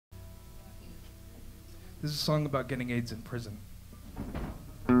This is a song about getting AIDS in prison.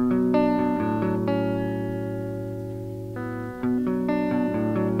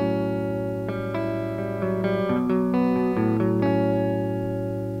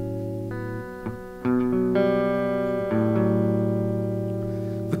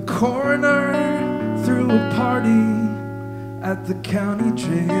 The coroner threw a party at the county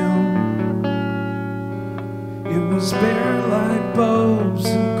jail. It was bare light bulbs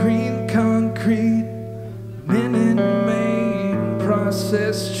and green concrete, Minute Maid,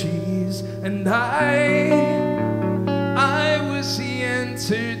 processed cheese, and I was the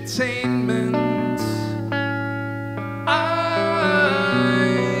entertainment.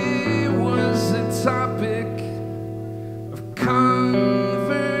 I was the topic of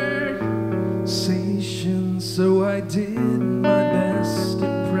conversation, so I did my best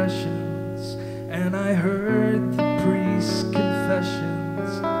impressions, and I heard the priest's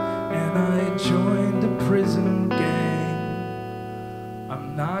confessions, and I joined a prison gang.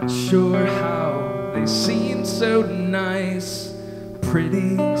 I'm not sure how they seem so nice,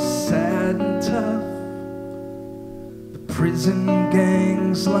 pretty sad and tough. The prison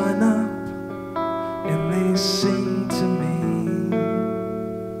gangs line up and they sing to me.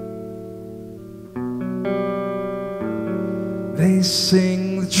 They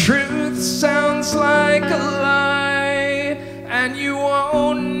sing, the truth sounds like a lie, and you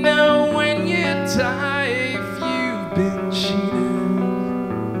won't know when you die if you've been cheated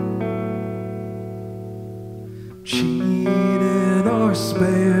or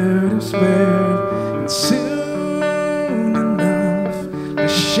spared, and soon enough the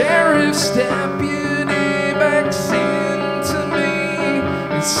sheriff's deputy backs into me.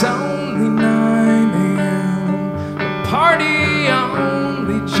 It's only 9 a.m. The party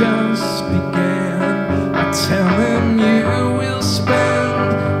only just began. I tell him you will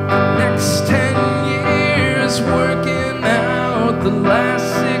spend the next 10 years working out the last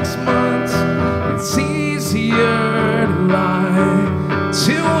 6 months. It's easier to lie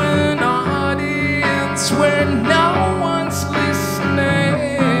to an audience where no one's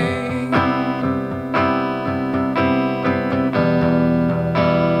listening.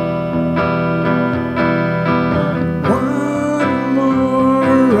 One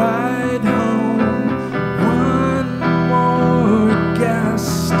more ride home, one more gas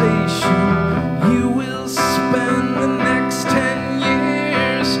station. You will spend the next 10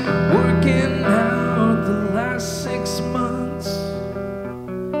 years working out the last 6 months.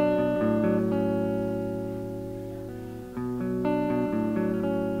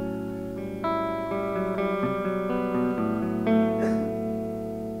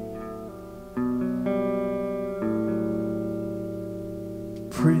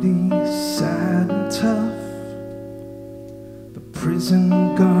 Pretty sad and tough. The prison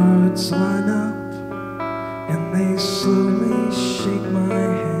guards line up and they slowly shake my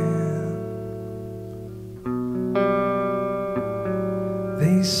hand.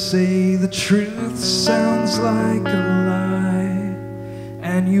 They say the truth sounds like a lie,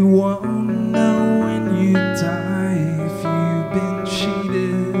 and you won't know when you die if you've been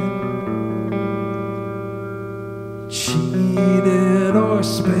cheated or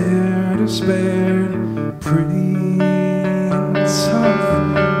spared, pretty tough.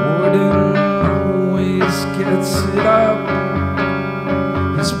 Warden always gets it up.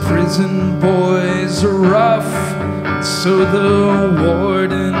 His prison boys are rough, and so the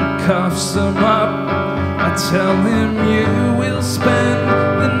warden cuffs him up. I tell him you will spend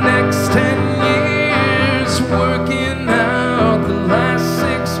the next 10 years working out the last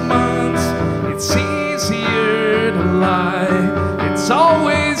 6 months. It's easier to lie, it's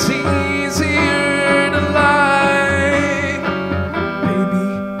always easier to lie. Baby,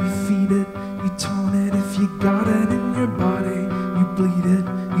 you feed it, you tone it, if you got it in your body, you bleed it,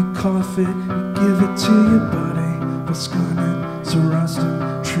 you cough it, you give it to your body. Vasconin, Zoroaster,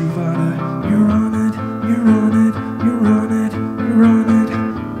 Truvada, you're on it, you're on it, you're on it, you're on it.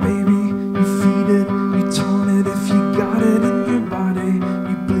 Baby, you feed it, you tone it, if you got it in your body,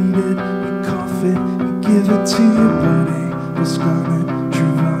 you bleed it, you cough it, you give it to your body. Vasconin,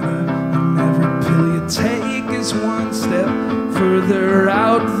 Truvada, and every pill you take is one step further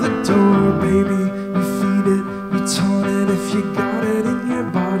out the door. Baby, you feed it, you tone it, if you got it in your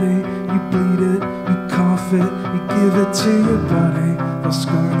body, you bleed it, you cough it, you give it to your body.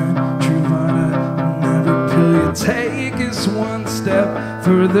 Vasconin, Truvada, and every pill you take is one step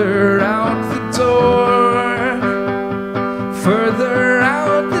further out the door.